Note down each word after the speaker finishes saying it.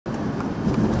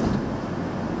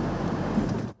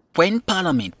When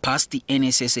Parliament passed the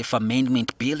NSSF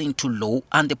Amendment Bill into law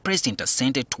and the President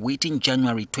assented to it in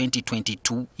January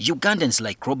 2022, Ugandans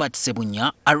like Robert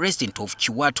Sebunya, a resident of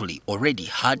Kiwatuli, already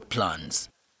had plans.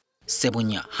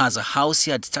 Sebunya has a house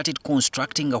he had started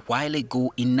constructing a while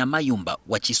ago in Namayumba,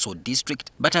 Wakiso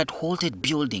district, but had halted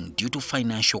building due to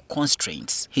financial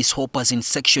constraints. His hope was in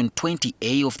Section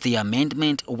 20A of the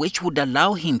amendment, which would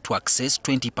allow him to access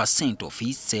 20% of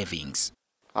his savings.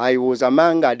 I was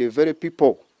among the very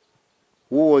people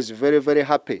who was very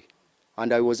happy,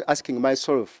 and I was asking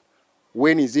myself,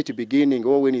 when is it beginning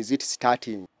or when is it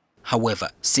starting? However,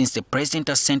 since the President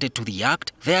assented to the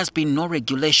Act, there has been no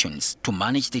regulations to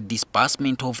manage the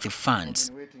disbursement of the funds.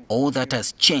 All that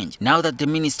has changed now that the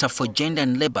Minister for Gender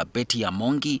and Labour, Betty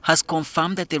Amongi, has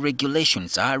confirmed that the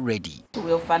regulations are ready. We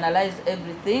will finalize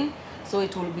everything, so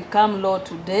it will become law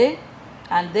today,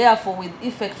 and therefore with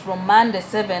effect from Monday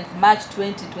 7th March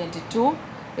 2022,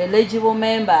 eligible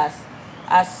members,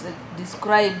 as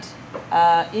described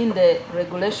in the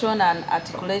regulation and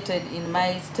articulated in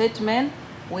my statement,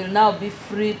 will now be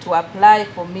free to apply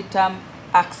for midterm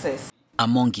access.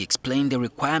 Amongi explained the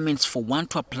requirements for one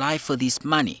to apply for this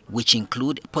money, which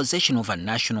include possession of a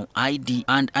national ID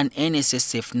and an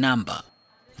NSSF number.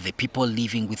 The people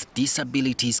living with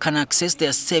disabilities can access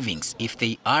their savings if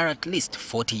they are at least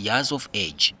 40 years of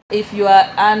age. If you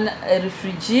are a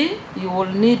refugee, you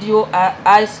will need your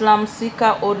asylum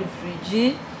seeker or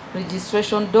refugee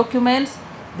registration documents.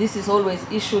 This is always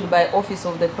issued by Office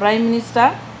of the Prime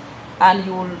Minister, and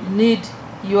you will need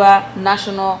your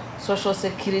national social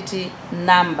security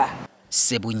number.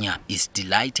 Sebunya is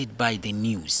delighted by the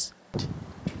news.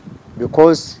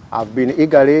 Because I've been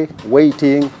eagerly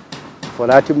waiting for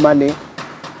that money,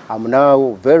 I'm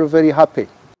now very happy.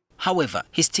 However,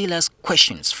 he still has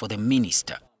questions for the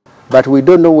minister. But we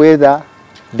don't know whether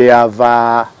they have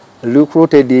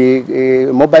recruited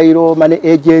the mobile money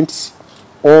agents,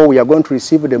 or we are going to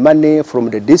receive the money from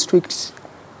the districts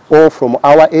or from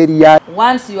our area.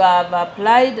 Once you have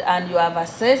applied and you have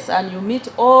assessed and you meet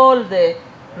all the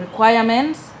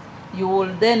requirements, you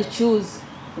will then choose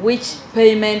which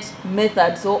payment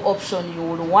methods or option you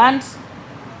will want.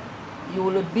 You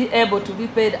will be able to be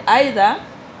paid either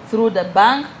through the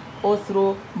bank or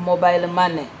through mobile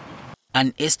money.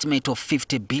 An estimate of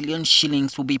 50 billion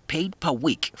shillings will be paid per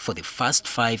week for the first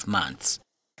 5 months.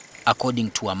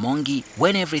 According to Amongi,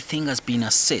 when everything has been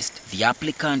assessed, the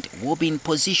applicant will be in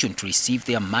position to receive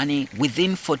their money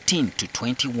within 14 to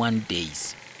 21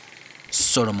 days.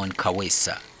 Solomon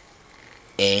Kaweesa,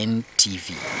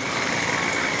 NTV.